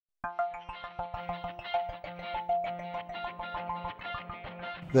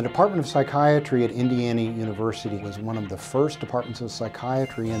The Department of Psychiatry at Indiana University was one of the first departments of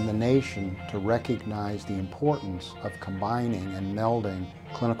psychiatry in the nation to recognize the importance of combining and melding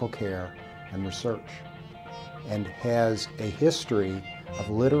clinical care and research, and has a history of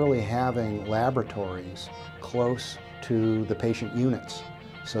literally having laboratories close to the patient units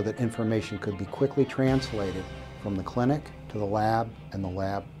so that information could be quickly translated from the clinic to the lab and the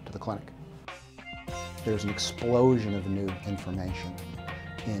lab to the clinic. There's an explosion of new information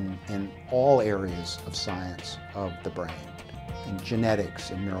in all areas of science of the brain, in genetics,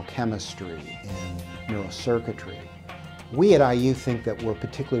 in neurochemistry, in neurocircuitry. We at IU think that we're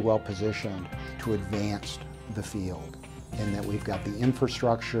particularly well positioned to advance the field, in that we've got the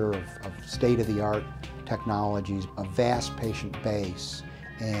infrastructure of state-of-the-art technologies, a vast patient base,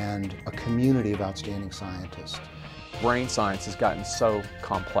 and a community of outstanding scientists. Brain science has gotten so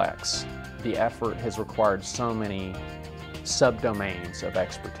complex. The effort has required so many subdomains of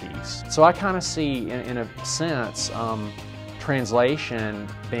expertise. So I kind of see, in a sense, translation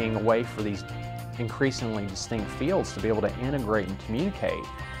being a way for these increasingly distinct fields to be able to integrate and communicate.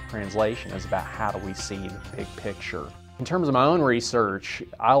 Translation is about how do we see the big picture. In terms of my own research,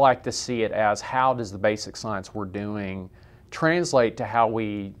 I like to see it as how does the basic science we're doing translate to how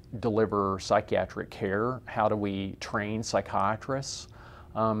we deliver psychiatric care, how do we train psychiatrists.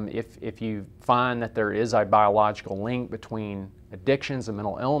 If you find that there is a biological link between addictions and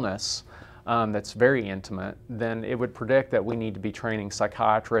mental illness that's very intimate, then it would predict that we need to be training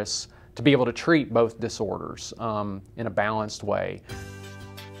psychiatrists to be able to treat both disorders in a balanced way.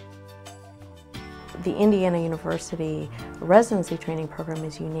 The Indiana University residency training program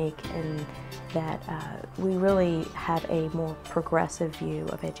is unique in that we really have a more progressive view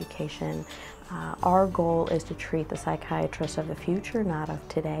of education. Our goal is to treat the psychiatrists of the future, not of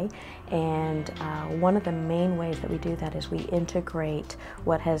today, and one of the main ways that we do that is we integrate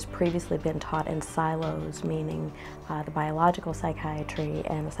what has previously been taught in silos, meaning the biological psychiatry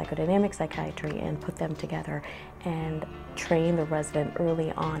and the psychodynamic psychiatry, and put them together and train the resident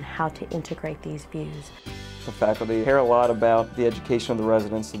early on how to integrate these views. The faculty care a lot about the education of the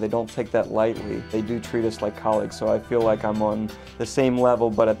residents, so they don't take that lightly. They do treat us like colleagues, so I feel like I'm on the same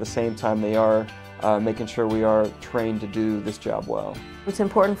level, but at the same time they are making sure we are trained to do this job well. It's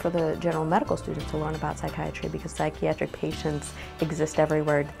important for the general medical students to learn about psychiatry because psychiatric patients exist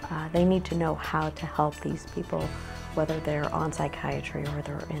everywhere. They need to know how to help these people, whether they're on psychiatry or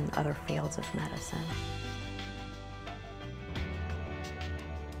they're in other fields of medicine.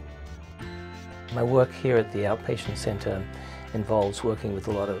 My work here at the Outpatient Center involves working with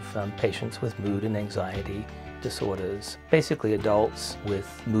a lot of patients with mood and anxiety disorders. Basically adults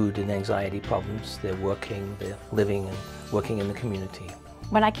with mood and anxiety problems. They're working, they're living and working in the community.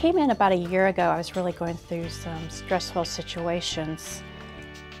 When I came in about a year ago, I was really going through some stressful situations.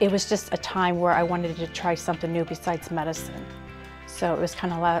 It was just a time where I wanted to try something new besides medicine. So it was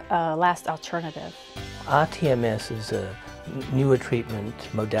kind of a last alternative. RTMS is a newer treatment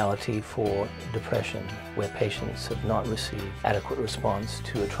modality for depression where patients have not received adequate response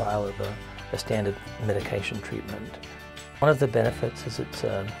to a trial of a standard medication treatment. One of the benefits is it's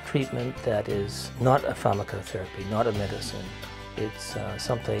a treatment that is not a pharmacotherapy, not a medicine. It's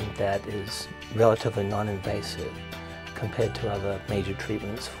something that is relatively non-invasive compared to other major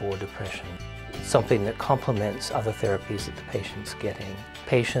treatments for depression. It's something that complements other therapies that the patient's getting.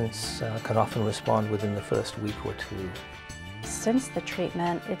 Patients can often respond within the first week or two. Since the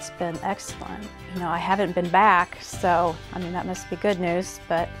treatment, it's been excellent. You know, I haven't been back, so I mean that must be good news,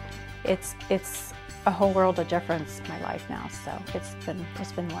 but it's a whole world of difference in my life now, so it's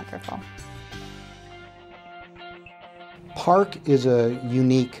been wonderful. Park is a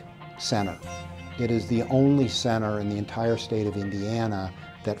unique center. It is the only center in the entire state of Indiana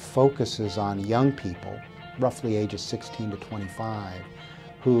that focuses on young people, roughly ages 16 to 25,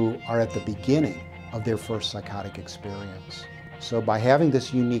 who are at the beginning of their first psychotic experience. So by having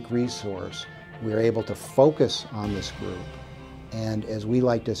this unique resource, we're able to focus on this group and, as we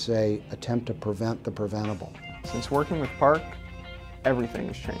like to say, attempt to prevent the preventable. Since working with Park, everything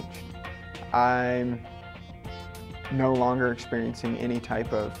has changed. I'm no longer experiencing any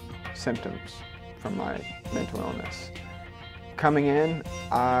type of symptoms from my mental illness. Coming in,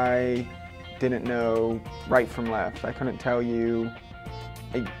 I didn't know right from left. I couldn't tell you.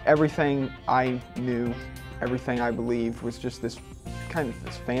 Everything I knew, everything I believed was just this kind of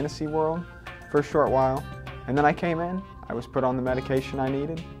this fantasy world for a short while. And then I came in, I was put on the medication I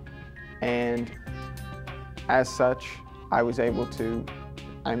needed, and as such, I'm able to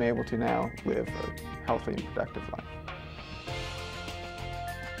now live a healthy and productive life.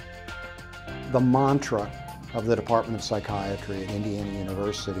 The mantra of the Department of Psychiatry at Indiana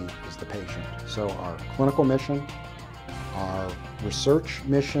University is the patient. So our clinical mission, our research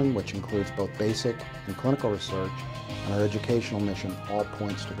mission, which includes both basic and clinical research, and our educational mission all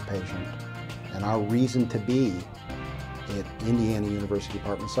points to the patient. And our reason to be at Indiana University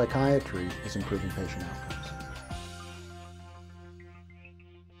Department of Psychiatry is improving patient outcomes.